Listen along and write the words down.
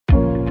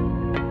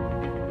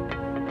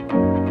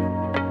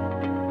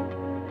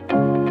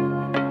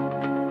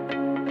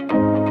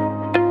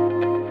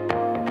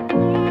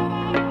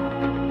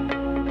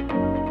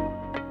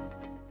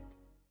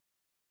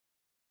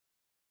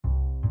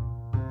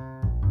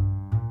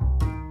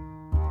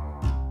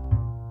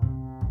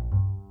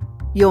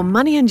Your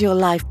Money and Your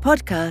Life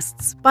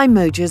podcasts by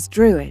Moja's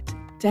Druid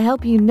to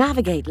help you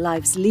navigate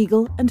life's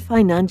legal and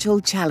financial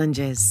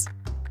challenges.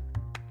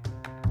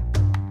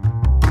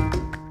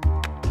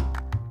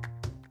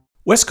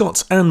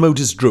 Westcott and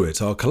Moja's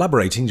Druid are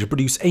collaborating to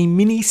produce a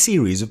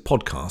mini-series of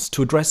podcasts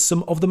to address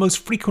some of the most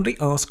frequently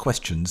asked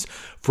questions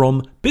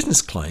from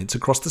business clients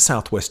across the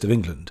southwest of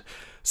England.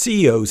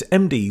 CEOs,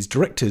 MDs,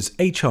 directors,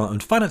 HR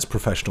and finance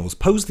professionals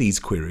pose these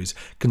queries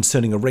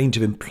concerning a range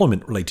of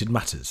employment-related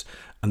matters,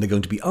 and they're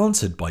going to be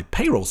answered by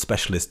payroll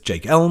specialist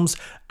Jake Elms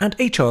and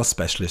HR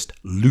specialist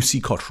Lucy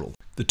Cottrell.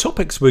 The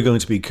topics we're going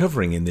to be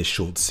covering in this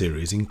short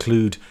series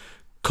include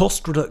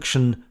cost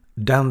reduction,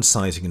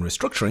 downsizing and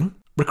restructuring,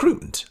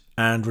 recruitment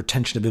and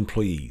retention of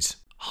employees,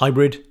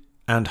 hybrid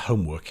and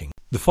home working.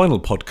 The final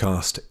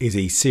podcast is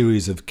a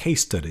series of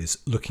case studies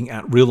looking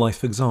at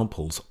real-life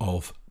examples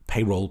of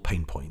payroll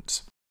pain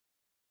points.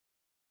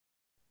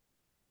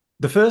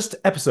 The first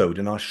episode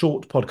in our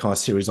short podcast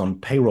series on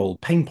payroll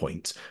pain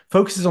points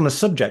focuses on a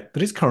subject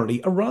that is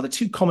currently a rather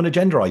too common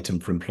agenda item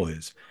for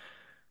employers.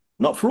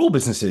 Not for all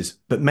businesses,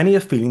 but many are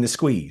feeling the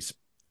squeeze.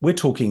 We're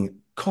talking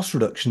cost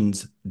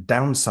reductions,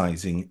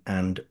 downsizing,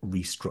 and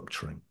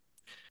restructuring.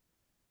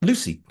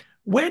 Lucy,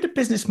 where do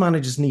business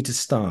managers need to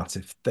start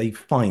if they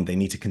find they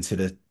need to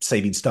consider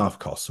saving staff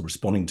costs or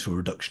responding to a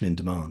reduction in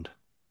demand?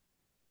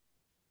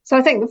 So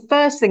I think the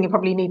first thing you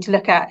probably need to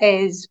look at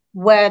is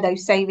where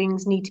those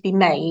savings need to be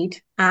made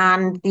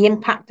and the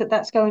impact that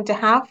that's going to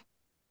have.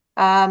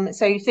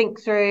 So you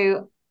think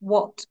through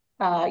what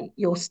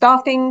your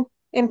staffing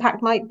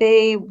impact might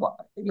be,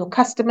 what your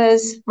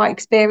customers might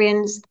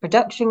experience, the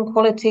production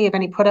quality of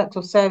any products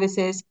or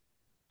services,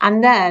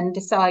 and then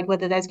decide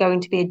whether there's going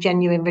to be a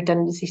genuine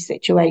redundancy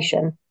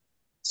situation.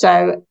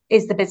 So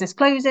is the business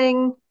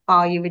closing?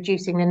 Are you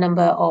reducing the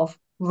number of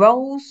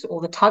roles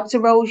or the types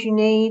of roles you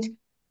need?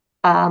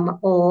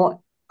 Or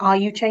are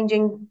you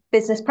changing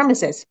business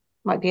premises?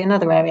 Might be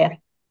another area.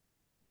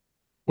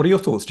 What are your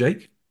thoughts,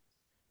 Jake?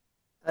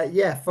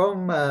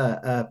 From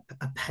a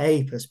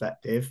pay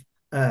perspective,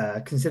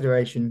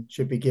 consideration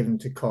should be given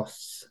to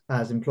costs,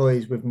 as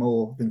employees with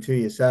more than 2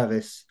 years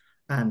service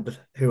and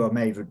who are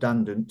made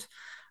redundant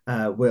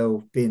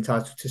will be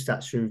entitled to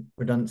statutory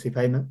redundancy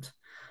payment.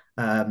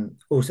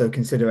 Also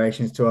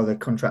considerations to other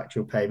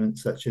contractual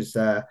payments such as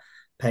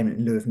payment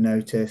in lieu of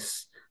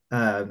notice,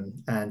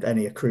 and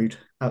any accrued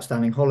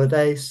outstanding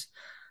holidays.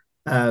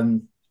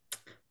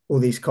 All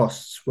these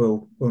costs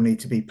will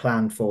need to be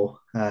planned for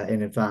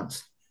in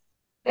advance.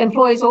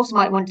 Employees also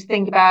might want to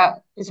think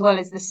about, as well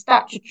as the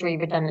statutory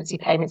redundancy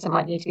payments that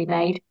might need to be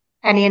made,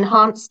 any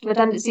enhanced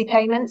redundancy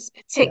payments,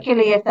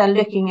 particularly if they're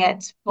looking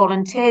at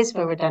volunteers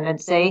for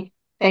redundancy.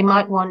 They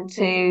might want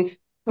to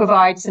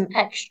provide some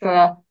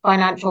extra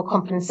financial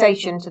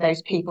compensation to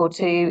those people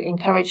to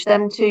encourage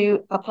them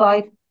to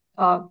apply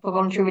for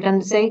voluntary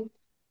redundancy.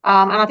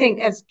 And I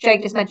think, as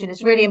Jake just mentioned,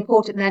 it's really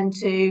important then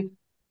to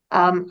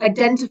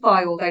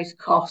identify all those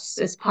costs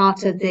as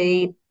part of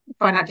the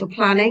financial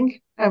planning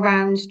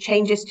around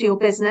changes to your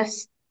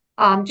business,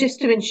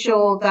 just to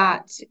ensure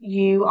that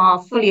you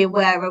are fully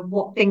aware of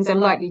what things are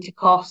likely to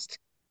cost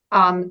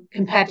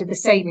compared to the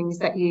savings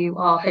that you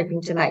are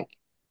hoping to make.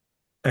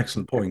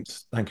 Excellent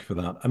points. Thank you for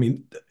that. I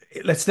mean,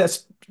 let's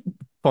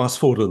fast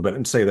forward a little bit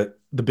and say that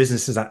the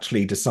business has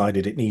actually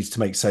decided it needs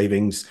to make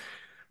savings,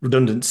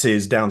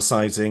 redundancies,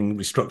 downsizing,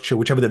 restructure,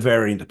 whichever the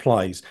variant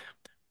applies.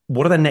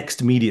 What are the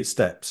next immediate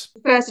steps?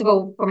 First of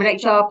all, from an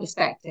HR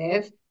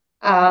perspective,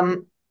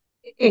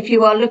 if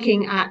you are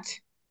looking at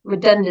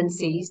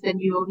redundancies, then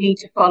you will need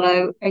to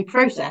follow a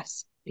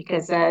process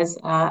because there's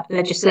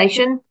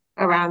legislation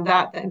around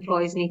that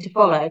employees need to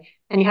follow.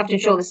 And you have to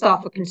ensure the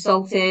staff are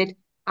consulted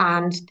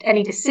and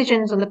any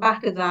decisions on the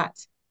back of that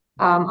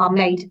are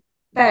made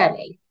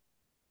fairly.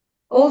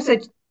 Also,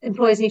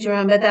 employees need to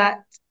remember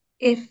that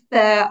if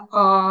there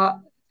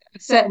are a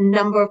certain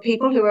number of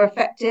people who are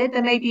affected,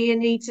 there may be a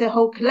need to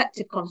hold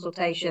collective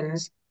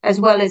consultations as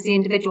well as the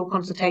individual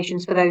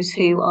consultations for those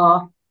who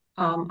are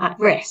at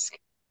risk.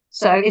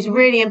 So it's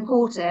really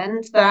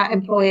important that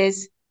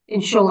employers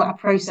ensure that a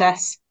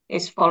process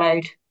is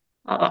followed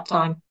at that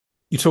time.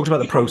 You talked about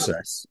the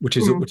process, which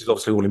is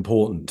obviously all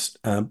important.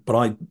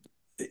 But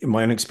in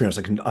my own experience,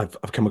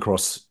 I've come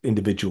across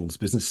individuals,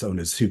 business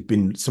owners who've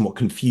been somewhat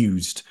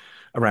confused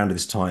around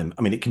this time.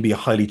 I mean, it can be a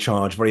highly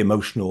charged, very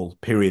emotional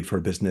period for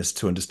a business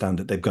to understand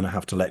that they're going to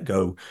have to let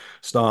go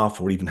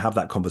staff or even have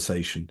that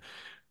conversation.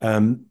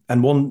 And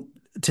one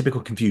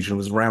typical confusion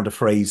was around a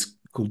phrase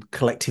called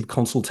collective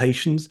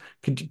consultations.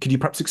 Could you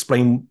perhaps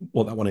explain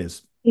what that one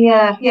is?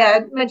 Yeah,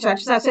 I mentioned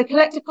that. So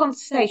collective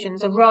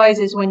consultations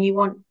arises when you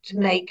want to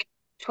make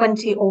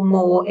 20 or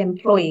more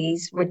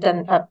employees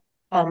redundant.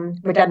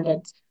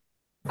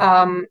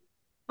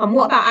 And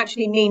what that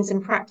actually means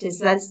in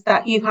practice is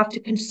that you have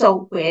to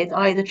consult with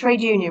either trade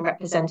union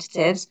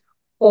representatives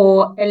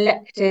or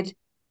elected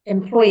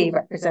employee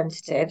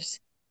representatives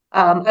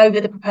over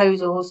the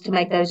proposals to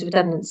make those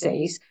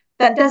redundancies.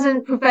 That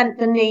doesn't prevent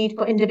the need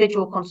for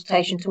individual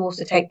consultation to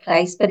also take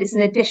place, but it's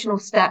an additional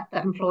step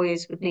that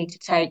employers would need to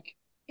take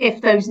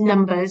if those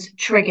numbers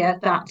trigger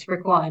that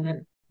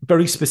requirement.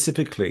 Very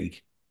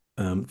specifically,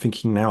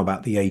 thinking now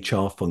about the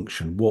HR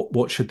function,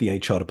 what should the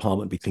HR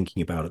department be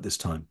thinking about at this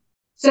time?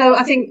 So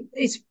I think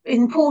it's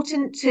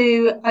important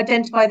to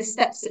identify the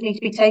steps that need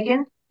to be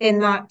taken in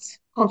that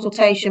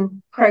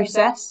consultation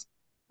process,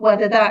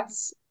 whether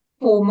that's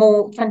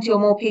for 20 or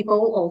more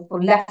people or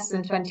for less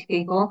than 20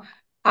 people,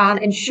 and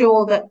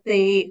ensure that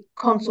the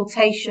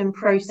consultation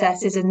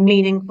process is as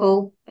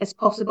meaningful as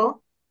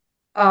possible.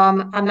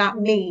 And that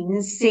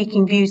means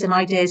seeking views and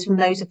ideas from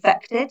those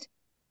affected,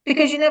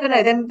 because you never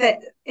know, then the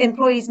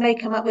employees may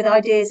come up with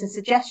ideas and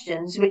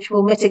suggestions which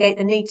will mitigate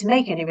the need to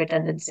make any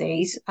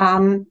redundancies,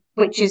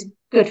 which is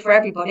good for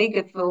everybody,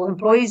 good for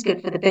employees,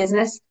 good for the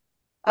business.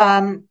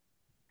 And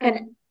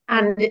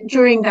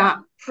during that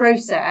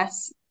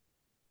process,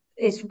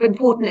 it's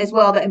important as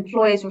well that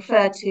employers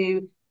refer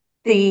to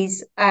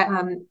these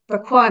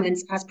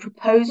requirements as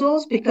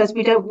proposals, because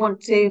we don't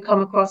want to come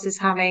across as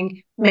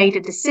having made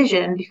a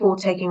decision before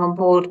taking on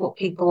board what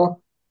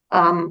people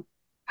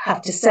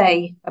have to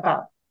say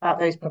about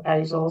those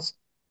proposals.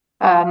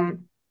 You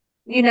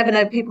never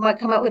know, people might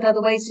come up with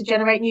other ways to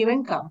generate new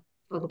income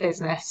for the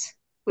business,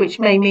 which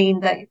may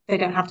mean that they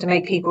don't have to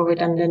make people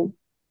redundant.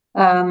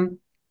 The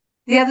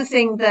other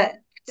thing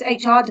that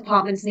HR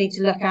departments need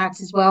to look at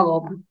as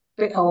well,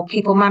 or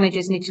people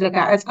managers need to look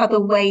at, as other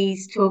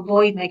ways to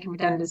avoid making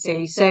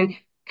redundancy. So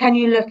can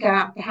you look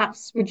at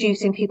perhaps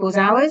reducing people's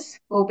hours,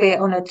 albeit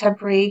on a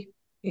temporary,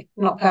 if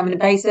not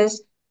permanent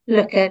basis?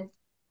 Look at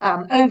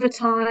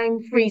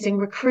overtime, freezing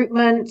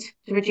recruitment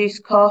to reduce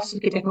costs,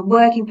 look at different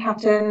working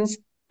patterns.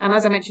 And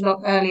as I mentioned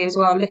earlier as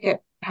well, look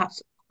at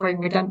perhaps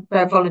offering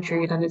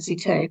voluntary redundancy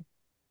too.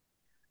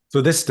 So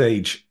at this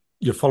stage,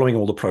 you're following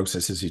all the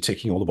processes, you're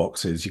ticking all the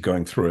boxes, you're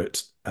going through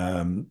it,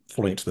 following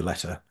it to the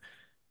letter.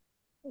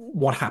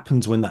 What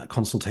happens when that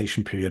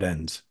consultation period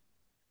ends?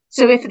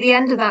 So if at the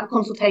end of that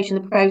consultation,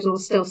 the proposal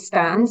still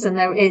stands and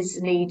there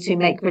is need to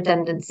make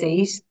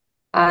redundancies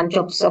and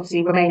jobs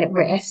obviously remain at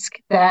risk,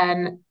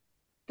 then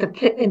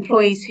the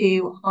employees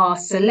who are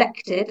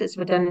selected as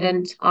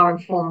redundant are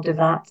informed of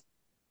that.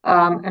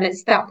 And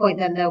it's that point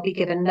then they'll be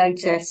given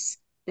notice,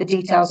 the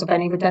details of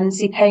any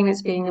redundancy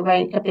payments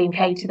being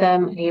paid to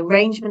them, any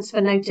arrangements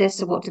for notice,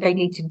 so what do they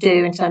need to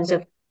do in terms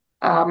of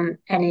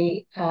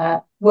any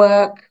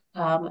work,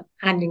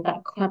 handing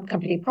back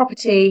company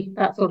property,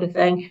 that sort of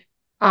thing,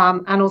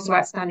 and also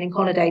outstanding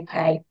holiday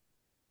pay.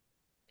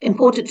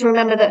 Important to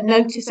remember that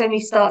notice only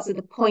starts at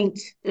the point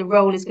the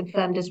role is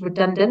confirmed as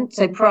redundant.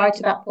 So prior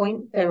to that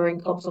point, they were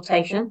in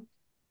consultation.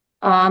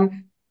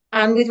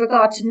 And with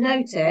regard to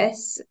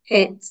notice,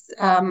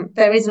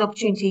 there is an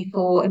opportunity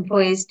for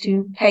employers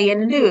to pay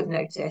in lieu of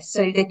notice.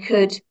 So they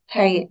could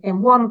pay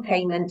in one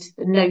payment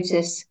the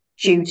notice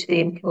due to the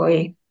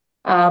employee.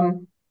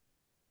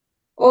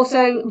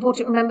 Also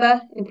important to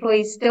remember,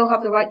 employees still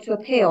have the right to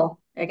appeal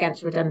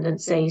against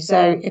redundancy.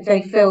 So if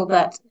they feel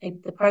that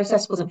the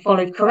process wasn't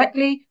followed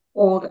correctly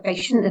or that they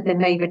shouldn't have been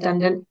made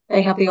redundant,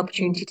 they have the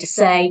opportunity to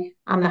say,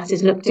 and that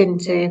is looked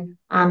into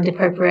and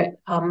appropriate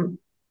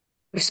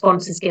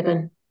response is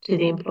given to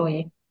the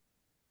employee.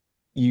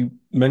 You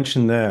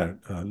mentioned there,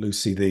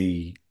 Lucy,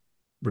 the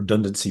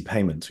redundancy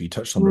payments. You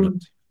touched on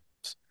redundancy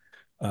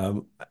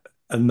payments,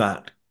 and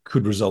that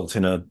could result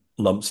in a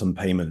lump sum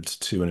payment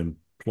to an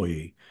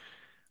employee.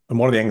 And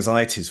one of the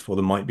anxieties for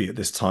them might be at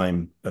this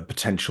time a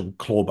potential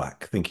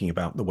clawback, thinking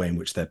about the way in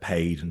which they're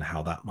paid and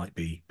how that might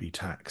be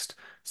taxed.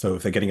 So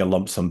if they're getting a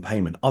lump sum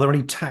payment, are there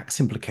any tax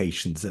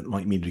implications that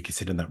might need to be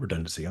considered in that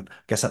redundancy? I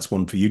guess that's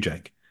one for you,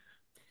 Jake.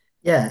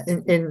 Yeah,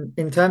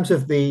 in terms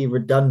of the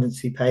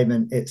redundancy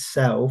payment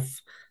itself,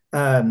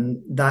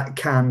 that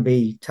can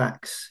be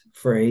tax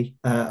free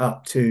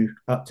up to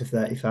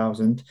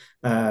 30,000.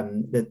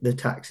 The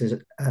tax is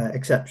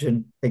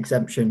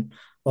exemption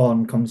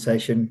on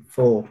compensation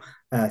for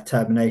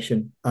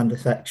termination under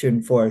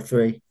Section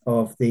 403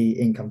 of the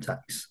Income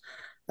Tax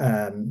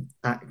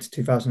Act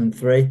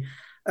 2003.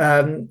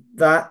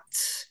 That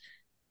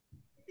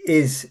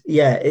is,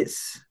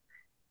 it's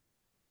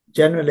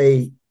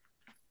generally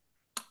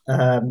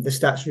the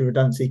statutory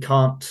redundancy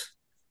can't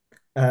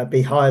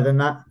be higher than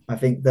that. I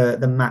think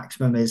the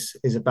maximum is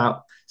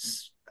about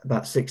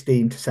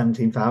 16 to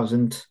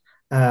 17,000.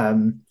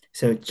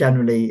 So it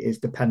generally is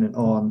dependent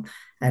on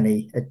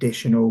any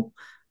additional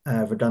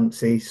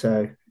redundancy.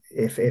 So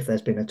if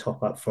there's been a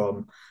top up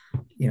from,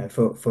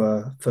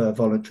 for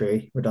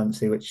voluntary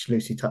redundancy, which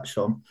Lucy touched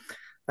on,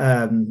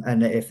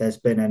 and if there's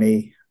been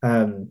any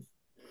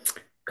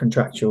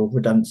contractual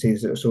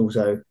redundancies that's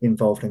also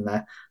involved in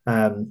there.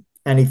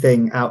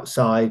 Anything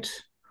outside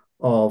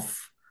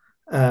of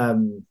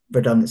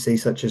redundancy,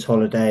 such as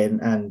holiday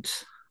and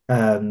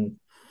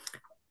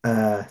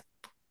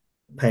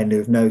pay in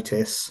lieu of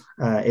notice,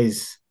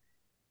 is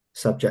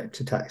subject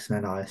to tax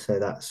and NI. So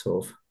that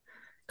sort of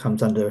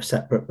comes under a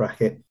separate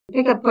bracket.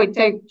 Pick up point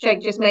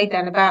Jake just made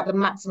then about the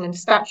maximum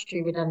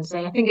statutory redundancy.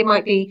 I think it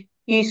might be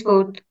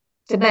useful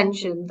to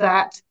mention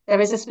that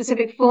there is a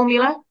specific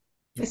formula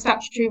for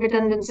statutory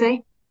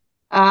redundancy,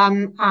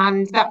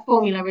 and that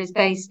formula is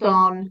based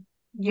on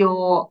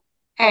your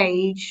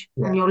age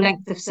and your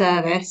length of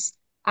service.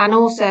 And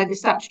also the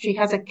statutory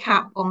has a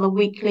cap on the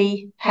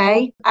weekly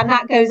pay, and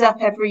that goes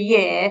up every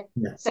year.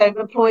 Yeah. So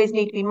employers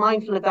need to be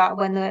mindful of that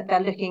when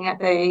they're looking at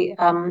the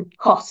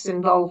costs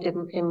involved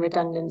in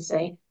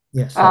redundancy.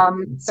 Yes.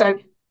 There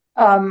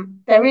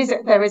is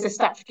a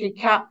statutory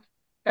cap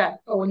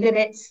or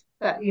limit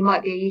that you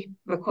might be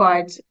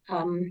required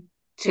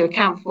to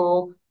account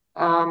for.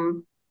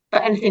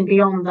 But anything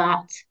beyond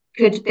that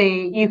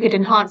you could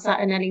enhance that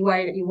in any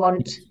way that you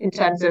want, in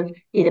terms of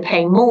either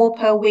paying more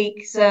per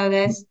week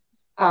service,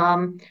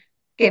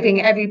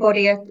 giving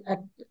everybody a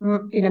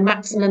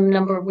maximum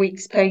number of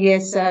weeks per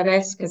year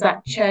service, because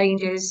that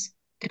changes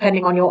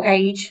depending on your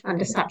age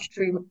under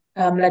statutory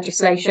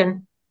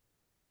legislation.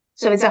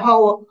 So it's a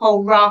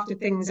whole raft of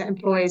things that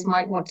employers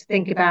might want to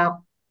think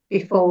about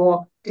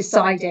before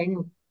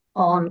deciding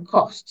on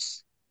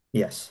costs.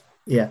 Yes.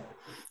 Yeah.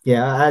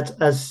 Yeah.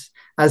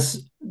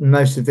 As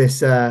most of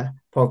this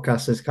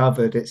podcast has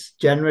covered, it's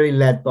generally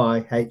led by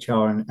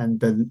HR and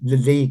the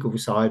legal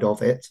side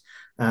of it.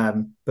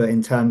 But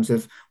in terms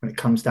of when it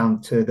comes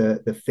down to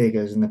the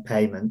figures and the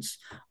payments,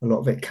 a lot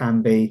of it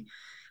can be,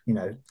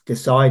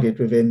 decided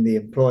within the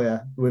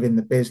employer, within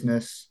the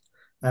business,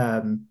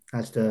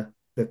 as to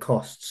the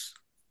costs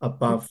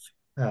above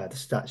the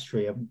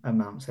statutory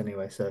amounts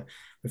anyway. So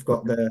we've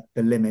got the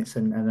limits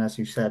and as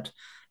you said,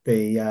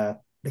 the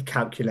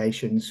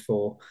calculations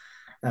for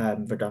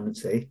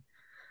redundancy.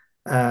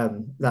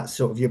 That's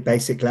sort of your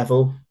basic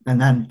level, and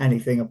then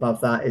anything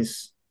above that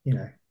is,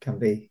 can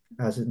be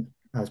as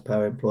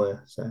per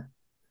employer. So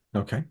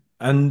okay.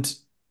 And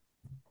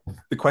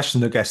the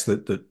question, I guess,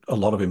 that a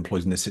lot of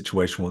employees in this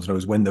situation want to know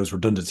is when those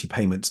redundancy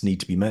payments need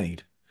to be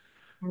made.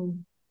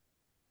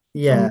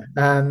 Yeah.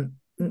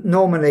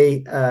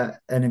 Normally,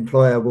 an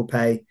employer will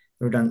pay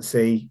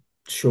redundancy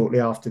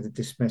shortly after the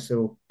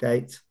dismissal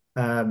date,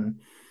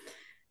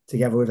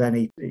 together with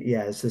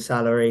it's the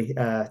salary,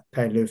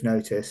 pay in lieu of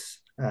notice,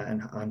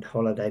 and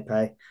holiday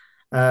pay.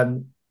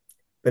 But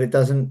it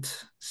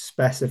doesn't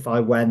specify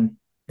when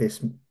this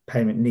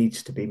payment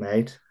needs to be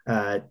made.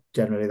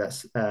 Generally,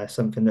 that's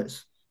something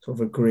that's sort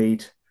of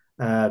agreed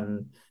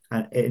and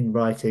in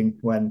writing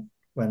when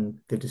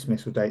the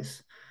dismissal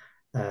date's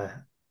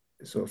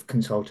sort of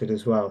consulted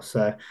as well.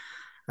 So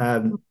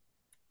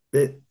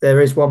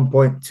there is one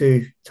point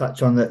to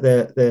touch on,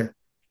 that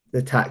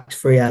the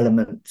tax-free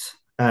element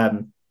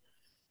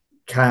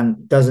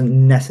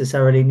doesn't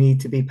necessarily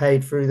need to be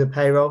paid through the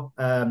payroll,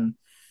 and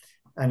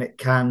it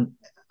can.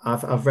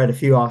 I've read a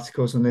few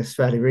articles on this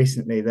fairly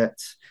recently that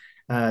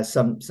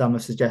some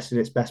have suggested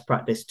it's best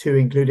practice to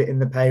include it in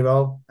the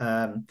payroll.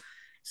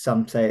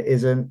 Some say it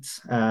isn't.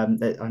 I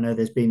know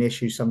there's been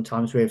issues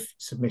sometimes with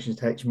submissions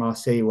to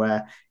HMRC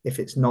where if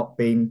it's not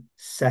been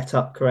set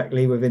up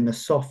correctly within the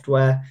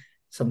software,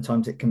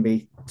 sometimes it can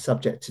be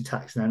subject to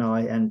tax and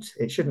NI, and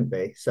it shouldn't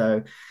be.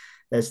 So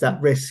there's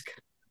that risk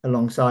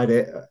alongside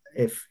it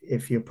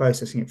if you're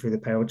processing it through the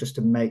payroll, just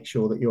to make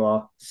sure that you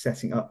are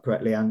setting up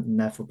correctly and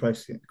therefore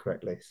processing it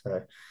correctly.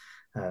 So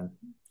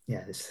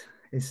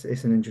it's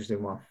an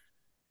interesting one.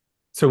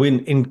 So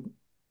in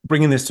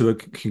bringing this to a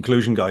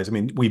conclusion, guys, I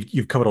mean,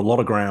 you've covered a lot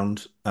of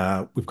ground.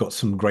 We've got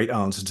some great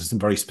answers to some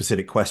very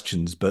specific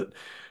questions, but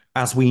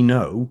as we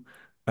know,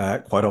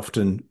 quite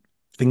often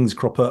things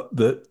crop up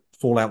that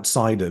fall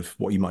outside of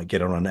what you might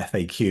get on an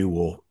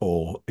FAQ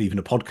or even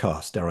a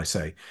podcast, dare I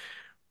say.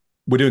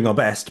 We're doing our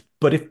best,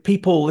 but if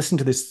people listening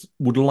to this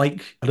would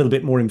like a little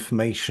bit more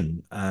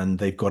information and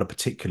they've got a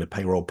particular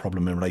payroll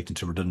problem in relating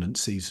to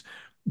redundancies,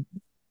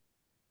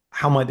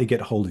 how might they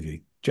get a hold of you?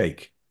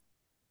 Jake?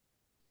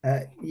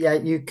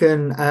 You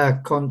can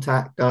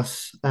contact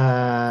us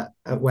at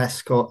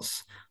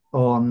Westcott's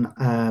on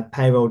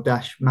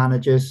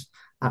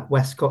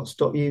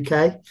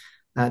payroll-managers@westcotts.uk.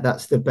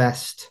 That's the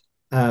best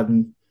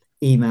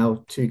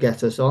email to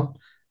get us on.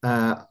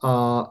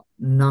 Our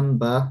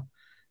number,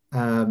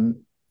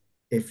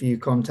 if you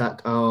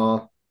contact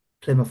our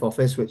Plymouth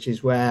office, which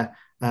is where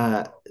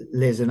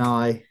Liz and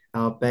I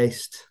are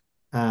based,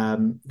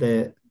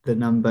 the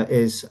number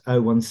is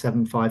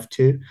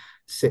 01752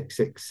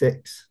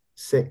 666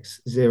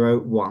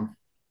 601.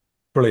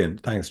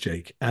 Brilliant. Thanks,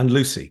 Jake. And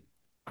Lucy?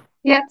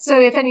 Yeah, so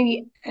if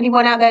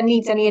anyone out there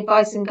needs any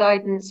advice and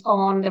guidance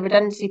on the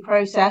redundancy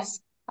process,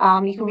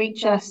 you can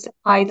reach us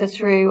either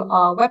through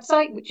our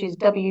website, which is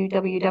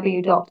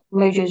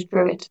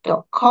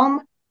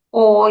www.mojersdruitt.com,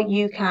 or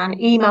you can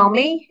email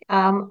me.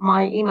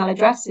 My email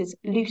address is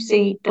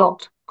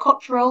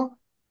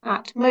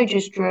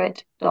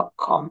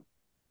lucy.cottrell@mojersdruitt.com.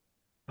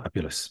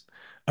 Fabulous.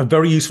 A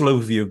very useful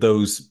overview of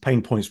those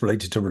pain points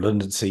related to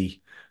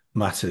redundancy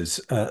matters.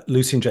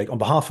 Lucy and Jake, on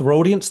behalf of our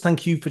audience,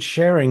 thank you for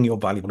sharing your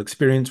valuable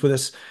experience with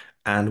us,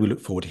 and we look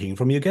forward to hearing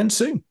from you again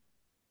soon.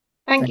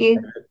 Thank you.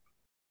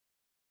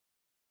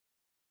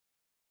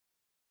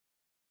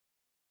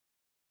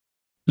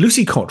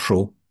 Lucy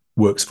Cottrell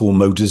works for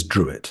Mojers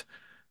Druitt.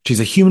 She's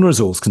a human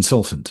resource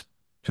consultant.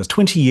 She has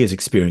 20 years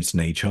experience in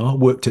HR,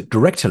 worked at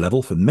director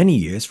level for many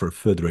years for a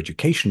further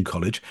education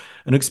college,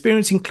 and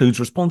experience includes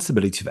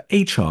responsibility for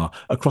HR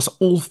across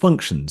all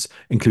functions,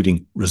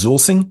 including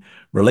resourcing,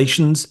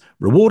 relations,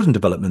 reward and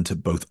development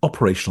at both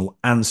operational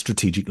and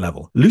strategic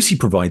level. Lucy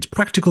provides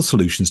practical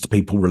solutions to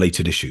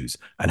people-related issues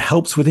and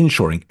helps with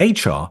ensuring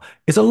HR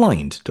is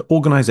aligned to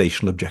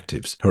organisational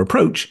objectives. Her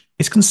approach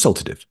is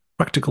consultative,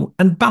 practical,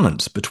 and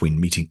balanced between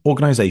meeting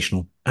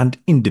organisational and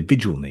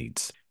individual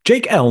needs.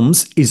 Jake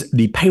Elms is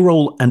the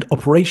Payroll and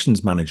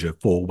Operations Manager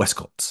for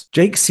Westcott's.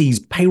 Jake sees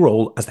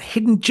payroll as a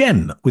hidden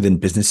gem within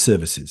business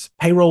services.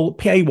 Payroll,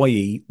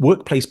 PAYE,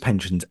 workplace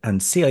pensions,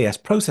 and CIS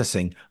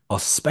processing are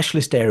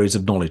specialist areas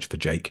of knowledge for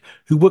Jake,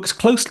 who works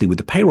closely with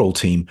the payroll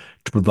team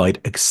to provide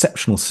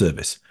exceptional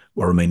service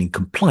while remaining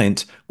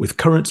compliant with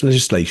current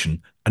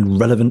legislation and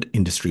relevant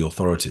industry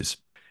authorities.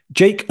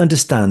 Jake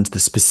understands the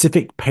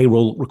specific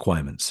payroll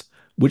requirements,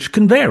 which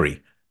can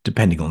vary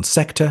depending on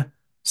sector,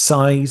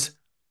 size,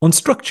 on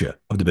structure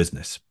of the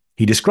business.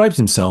 He describes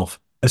himself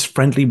as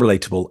friendly,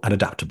 relatable, and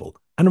adaptable,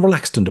 and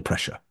relaxed under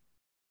pressure.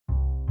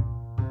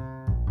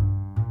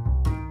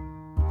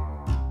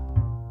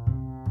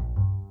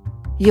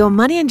 Your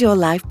Money and Your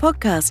Life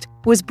podcast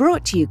was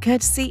brought to you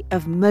courtesy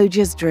of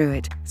Mojas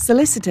Druitt,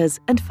 solicitors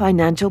and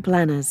financial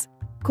planners.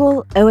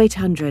 Call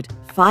 0800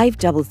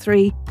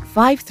 533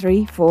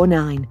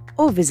 5349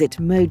 or visit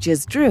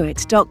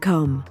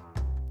mojasdruitt.com.